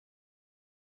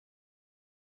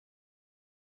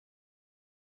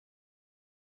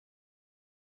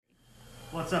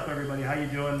What's up, everybody? How you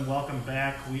doing? Welcome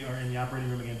back. We are in the operating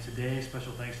room again today.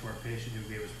 Special thanks to our patient who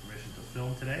gave us permission to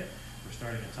film today. We're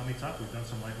starting a tummy tuck. We've done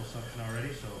some liposuction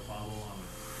already, so follow along.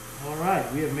 All right,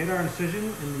 we have made our incision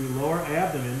in the lower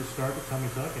abdomen to start the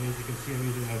tummy tuck, and as you can see, I'm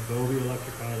using my Bovie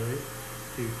electric cautery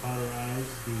to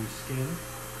cauterize the skin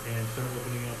and start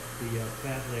opening up the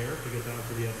fat layer to get down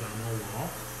to the abdominal wall.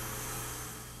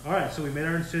 All right, so we made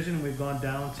our incision and we've gone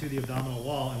down to the abdominal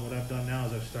wall, and what I've done now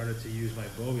is I've started to use my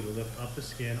Bovie to lift up the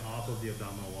skin off of the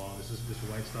abdominal wall. This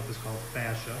white stuff is called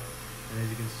fascia, and as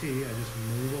you can see, I just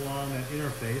move along that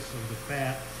interface of the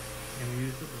fat, and we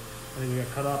use I think we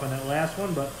got cut off on that last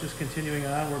one, but just continuing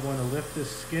on, we're going to lift this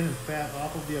skin and fat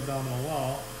off of the abdominal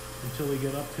wall until we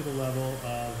get up to the level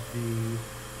of the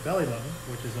belly button,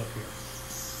 which is up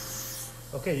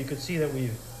here. Okay, you can see that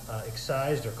we've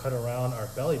excised or cut around our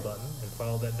belly button and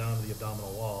followed that down to the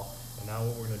abdominal wall. And now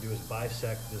what we're going to do is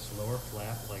bisect this lower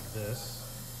flap like this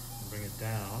and bring it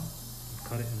down and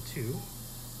cut it in two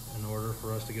in order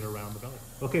for us to get around the belly.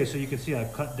 Okay, so you can see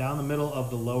I've cut down the middle of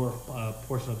the lower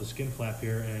portion of the skin flap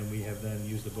here, and we have then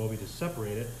used the Bovie to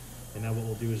separate it. And now what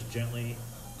we'll do is gently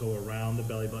go around the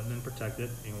belly button and protect it,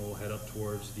 and we'll head up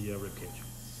towards the rib cage.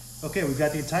 Okay, we've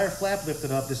got the entire flap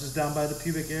lifted up. This is down by the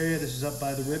pubic area, this is up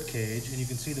by the rib cage, and you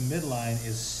can see the midline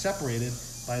is separated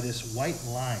by this white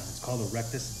line. It's called a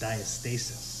rectus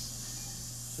diastasis.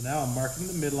 So now I'm marking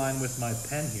the midline with my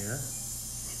pen here,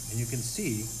 and you can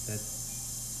see that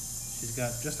she's got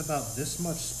just about this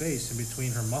much space in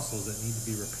between her muscles that need to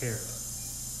be repaired.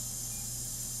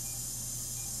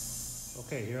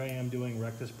 Okay, here I am doing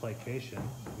rectus plication.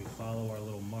 We follow our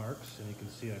little marks, and you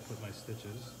can see I put my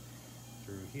stitches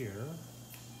through here, and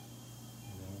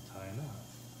then we'll tie a knot.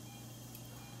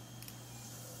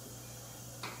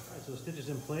 All right, so the stitch is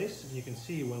in place, and you can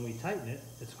see when we tighten it,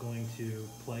 it's going to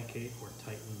plicate or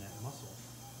tighten that muscle.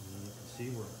 And then you can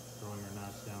see we're throwing our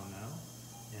knots down now,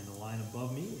 and the line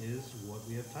above me is what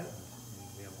we have tightened. And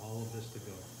we have all of this to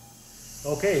go.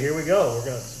 Okay, here we go. We're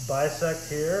going to bisect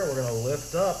here, we're going to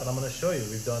lift up, and I'm going to show you.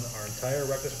 We've done our entire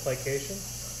rectus plication.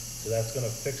 So that's going to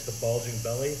fix the bulging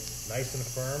belly, nice and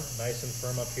firm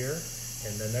up here.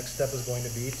 And the next step is going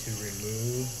to be to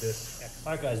remove this.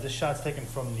 All right, guys, this shot's taken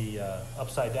from the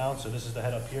upside down. So this is the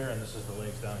head up here, and this is the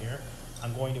legs down here.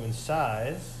 I'm going to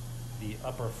incise the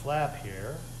upper flap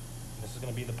here. This is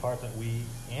going to be the part that we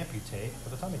amputate for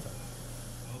the tummy tuck.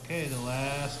 Okay, the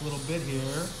last little bit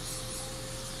here.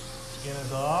 Skin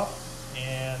is off,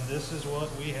 and this is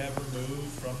what we have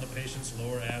removed from the patient's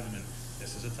lower abdomen.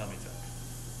 This is a tummy tuck.